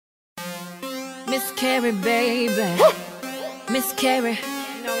Miss Keri, baby. Miss Keri. You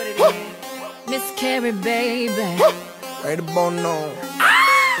know what it is. Miss Keri, baby. Right about now.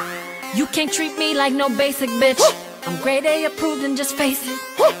 You can't treat me like no basic bitch. I'm grade A approved and just face it.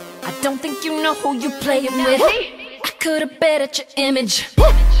 I don't think you know who you playing with. I could've bet at your image.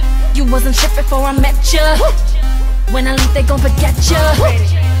 You wasn't shit before I met ya. When I leave they gon' forget ya.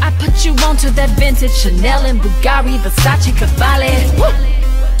 I put you onto that vintage Chanel and Bulgari, Versace, Cavalli.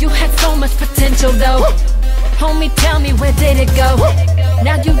 You had so much potential though. Homie, tell me, where did it go?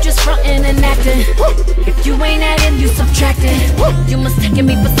 Now you just frontin' and acting. If you ain't adding, you subtracting. You must taking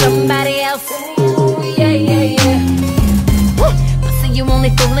me for somebody else. Ooh, yeah, yeah, yeah. But see, you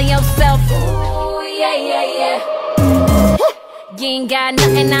only fooling yourself. Ooh, yeah, yeah, yeah. You ain't got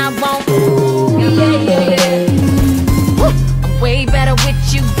nothing I want. Ooh, yeah, yeah, yeah. I'm way better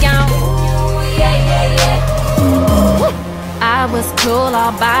with you gone. Ooh, yeah, yeah, yeah. I was cool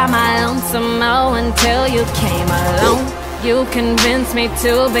all by my lonesome until you came along. You convinced me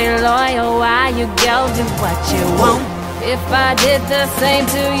to be loyal while you go do what you want. If I did the same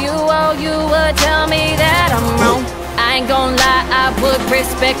to you, oh, you would tell me that I'm wrong. I ain't gon' lie, I would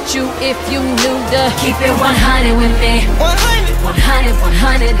respect you if you knew to keep it 100 with me. 100, 100,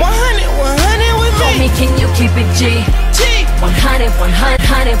 100, 100, 100 with me. Homie, can you keep it G? G. 100, 100,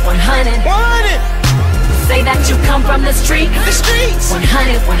 100, 100. 100. Say that you come from the street. The streets.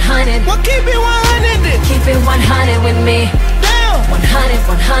 100, 100. Well, keep it 100 then. Keep it 100 with me. Down.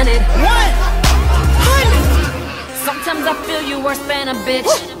 100, 100. 100. Sometimes I feel you worse than a bitch.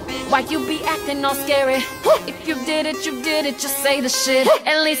 Why you be acting all scary? If you did it, you did it, just say the shit.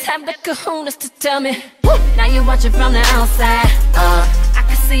 At least have the kahunas to tell me. Now you watching from the outside. I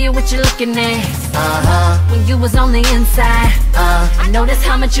can see you with your looking ass. When you was on the inside, I noticed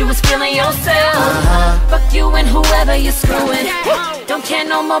how much you was feeling yourself. Fuck you and whoever you're screwing. Don't care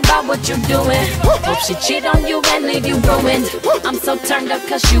no more about what you're doing. Hope she cheat on you and leave you ruined. I'm so turned up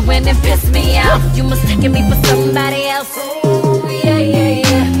cause you went and pissed me out. You must taking me for somebody else. Ooh, yeah, yeah,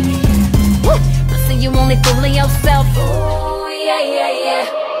 yeah. But see, you only fooling yourself. Ooh, yeah, yeah, yeah.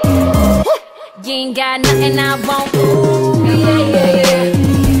 You ain't got nothing I want. Ooh, yeah, yeah, yeah.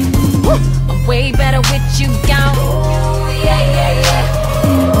 I'm way better with you gone. Ooh, yeah, yeah, yeah.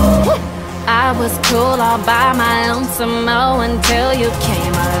 I was cool all by my lonesome until you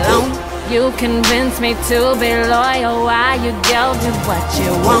came along. You convinced me to be loyal while you go do what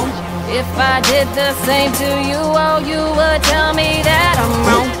you want. If I did the same to you, oh, you would tell me that I'm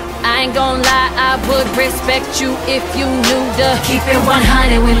wrong. I ain't gon' lie, I would respect you if you knew to keep it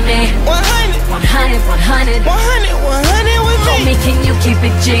 100 with me. 100. 100, 100. 100, 100 with me. Homie, can you keep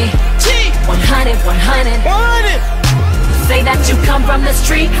it G? G. 100, 100. 100. Say that you come from the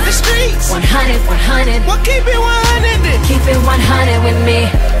street. The streets. 100, 100. Well, keep it 100 then. Keep it 100 with me.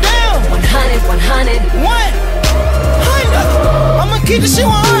 Down. 100, 100. 100. I'ma keep the shit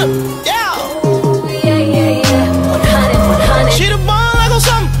 100. Yeah. Ooh, yeah, yeah, yeah. 100, 100. She the bomb like on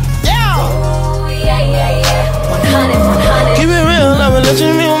something. Yeah. Ooh, yeah, yeah, yeah. 100, 100. Keep it real, I'ma let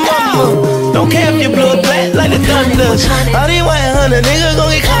you be my mama. Don't care if you blow it black like the thunders. All these white hundred niggas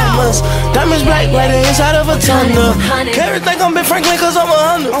gon' get commas. Diamonds black like the inside of a thunder. Keri think I'm Ben Franklin cause I'm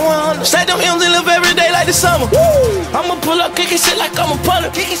 100. Stack them M's and live every day like the summer. I'ma pull up kicking shit like I'm a punter.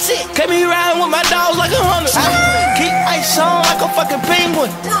 Kicking shit. Keep me riding with my dogs like 100. Keep ice on like a fucking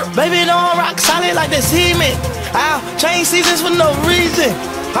penguin. Baby don't rock solid like the cement. I'll change seasons for no reason.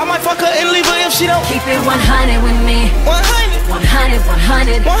 I might fuck her and leave her if she don't. Keep it 100 with me. 100. 100,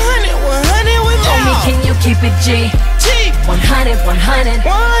 100. 100, 100 with me. Homie, can you keep it G? G. 100, 100. 100.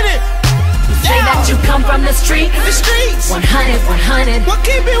 Say that you come from the street. The streets. 100, 100. Well,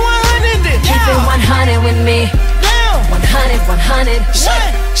 keep it 100 then. Keep it 100 with me. Down. 100, 100.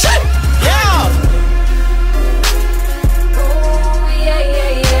 100.